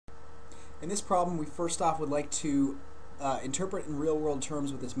In this problem, we first off would like to interpret in real-world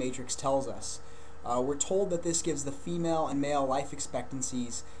terms what this matrix tells us. We're told that this gives the female and male life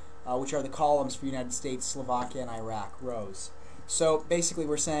expectancies, which are the columns for United States, Slovakia, and Iraq rows. So basically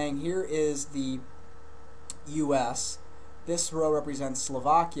we're saying here is the US, this row represents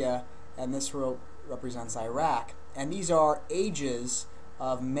Slovakia, and this row represents Iraq. And these are ages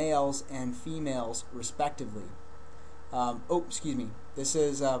of males and females respectively. This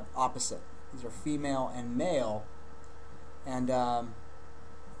is opposite. These are female and male, and not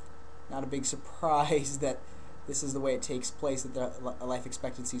a big surprise that this is the way it takes place, that the life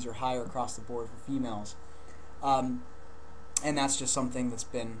expectancies are higher across the board for females. And that's just something that's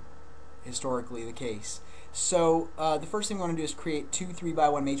been historically the case. So the first thing we want to do is create two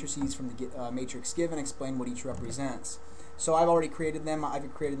 3x1 matrices from the matrix given, explain what each represents. So I've already created them.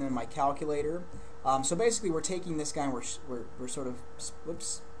 I've created them in my calculator. So basically we're taking this guy and we're sort of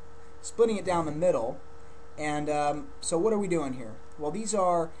splitting it down the middle. And so what are we doing here? Well, these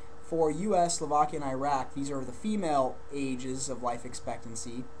are for US, Slovakia, and Iraq. These are the female ages of life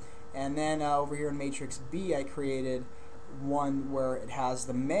expectancy. And then over here in matrix B, I created one where it has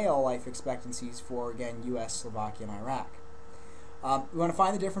the male life expectancies for, again, US, Slovakia, and Iraq. We want to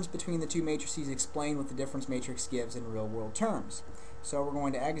find the difference between the two matrices, explain what the difference matrix gives in real world terms. So we're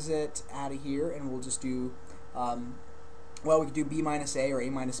going to exit out of here, and we'll just do, well, we could do B minus A or A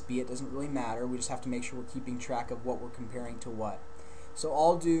minus B. It doesn't really matter. We just have to make sure we're keeping track of what we're comparing to what. So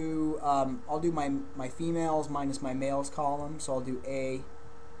I'll do my females minus my males column. So I'll do A,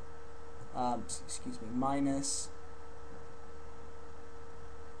 minus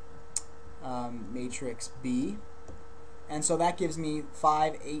matrix B, and so that gives me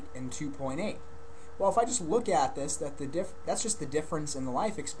 5, 8, and 2.8. Well, if I just look at this, that's just the difference in the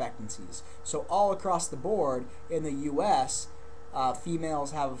life expectancies. So all across the board in the U.S.,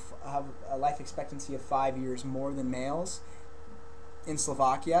 females have a life expectancy of 5 years more than males. In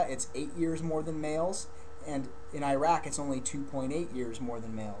Slovakia, it's 8 years more than males, and in Iraq, it's only 2.8 years more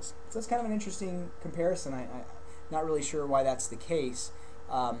than males. So that's kind of an interesting comparison. I'm not really sure why that's the case.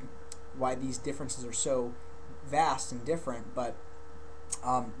 Why these differences are so vast and different, but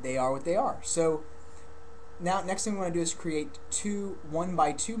they are what they are. So now next thing we want to do is create two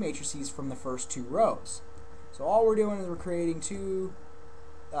 1x2 matrices from the first two rows. So all we're doing is we're creating two,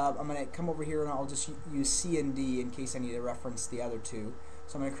 I'm going to come over here and I'll just use C and D in case I need to reference the other two.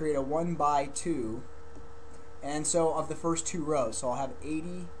 So I'm going to create a 1x2, and so of the first two rows, so I'll have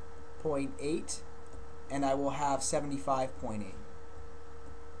 80.8 and I will have 75.8.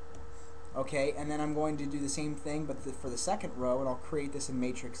 Okay, and then I'm going to do the same thing but for the second row, and I'll create this in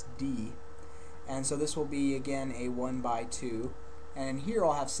matrix D. And so this will be again a 1x2, and in here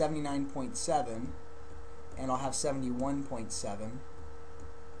I'll have 79.7 and I'll have 71.7.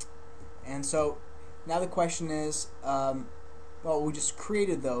 And so now the question is, well, we just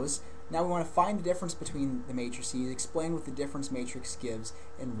created those. Now we want to find the difference between the matrices, explain what the difference matrix gives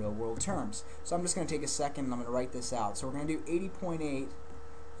in real world terms. So I'm just going to take a second and I'm going to write this out. So we're going to do 80.8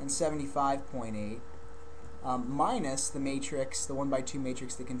 and 75.8 minus the matrix, the 1x2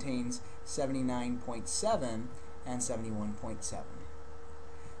 matrix that contains 79.7 and 71.7.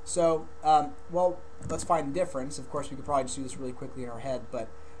 So, well, let's find the difference. Of course, we could probably just do this really quickly in our head, but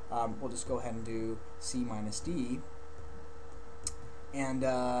we'll just go ahead and do C minus D. And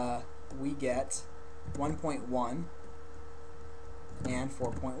we get 1.1 and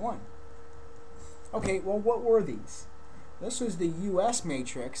 4.1. Okay, well, what were these? This was the US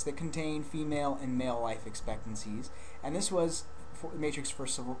matrix that contained female and male life expectancies, and this was the matrix for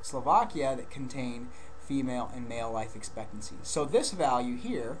Slovakia that contained female and male life expectancies. So this value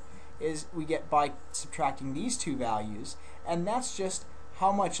here is we get by subtracting these two values, and that's just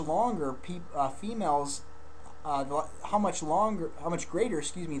how much longer females, how much greater,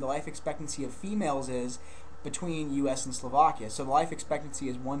 the life expectancy of females is between US and Slovakia. So the life expectancy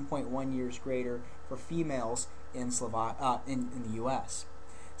is 1.1 years greater for females in the US.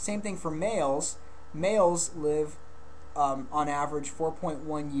 Same thing for males. Males live on average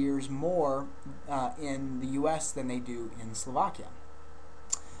 4.1 years more in the US than they do in Slovakia.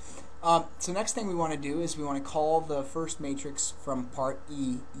 So next thing we want to do is we want to call the first matrix from part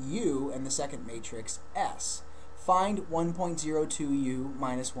E U and the second matrix S. Find 1.02U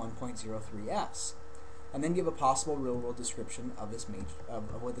minus 1.03S. And then give a possible real-world description of this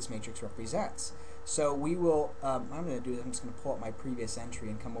of what this matrix represents. So we will, what I'm going to do is I'm just going to pull up my previous entry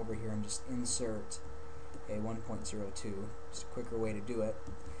and come over here and just insert a 1.02, just a quicker way to do it.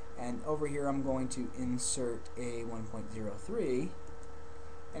 And over here I'm going to insert a 1.03,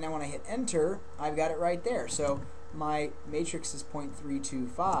 and now when I hit enter, I've got it right there. So my matrix is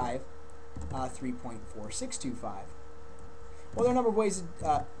 0.325, 3.4625. Well, there are a number of ways,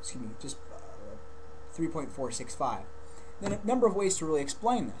 3.465. Then a number of ways to really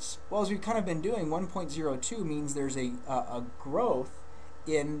explain this. Well, as we've kind of been doing, 1.02 means there's a growth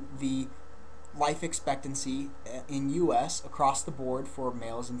in the life expectancy in U.S. across the board for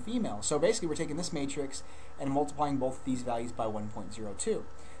males and females. So basically we're taking this matrix and multiplying both of these values by 1.02.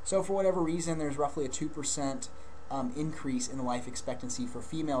 So for whatever reason, there's roughly a 2% increase in the life expectancy for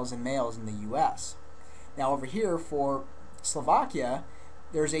females and males in the U.S. Now over here for Slovakia,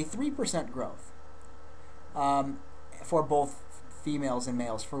 there's a 3% growth for both females and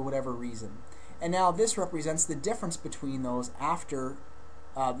males for whatever reason. And now this represents the difference between those after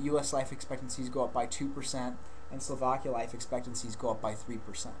U.S. life expectancies go up by 2% and Slovakia life expectancies go up by 3%.